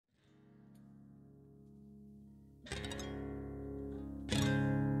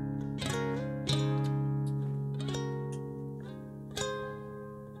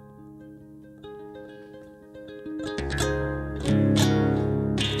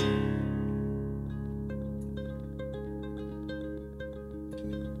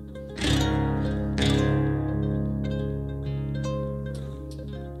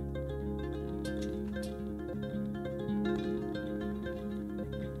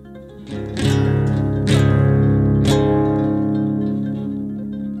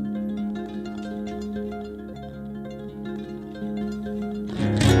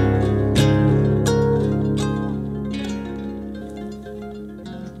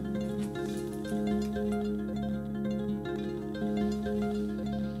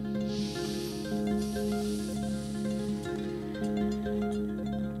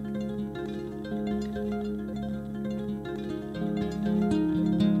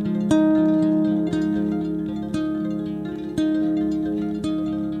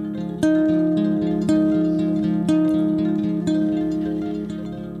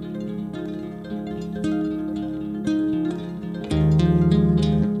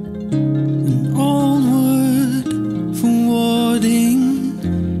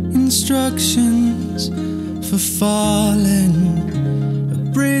Instructions for falling, a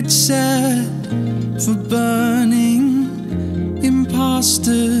bridge set for burning,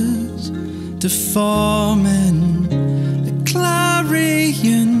 imposters deforming, a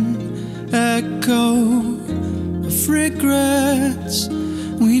clarion echo of regrets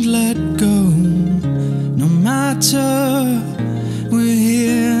we'd let go. No matter, we're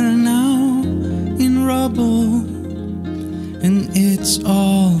here now in rubble, and it's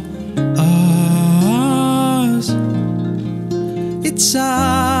all ours. It's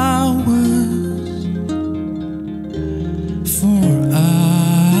ours for ours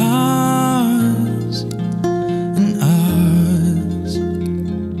and ours.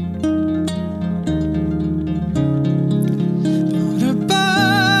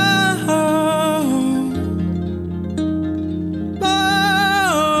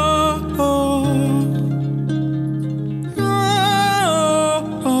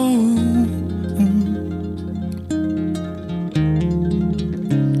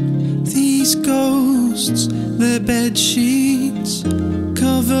 These ghosts, their bed sheets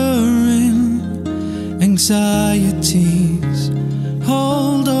covering anxieties.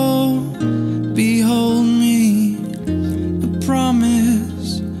 Hold, oh, behold me, a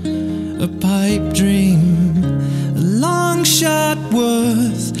promise, a pipe dream, a long shot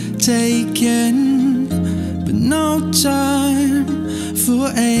worth taking, but no time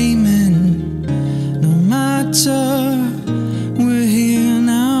for aiming. No matter, we're here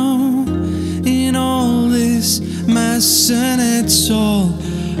now in all this mess, and it's all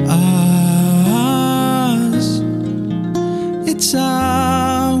ours. It's ours.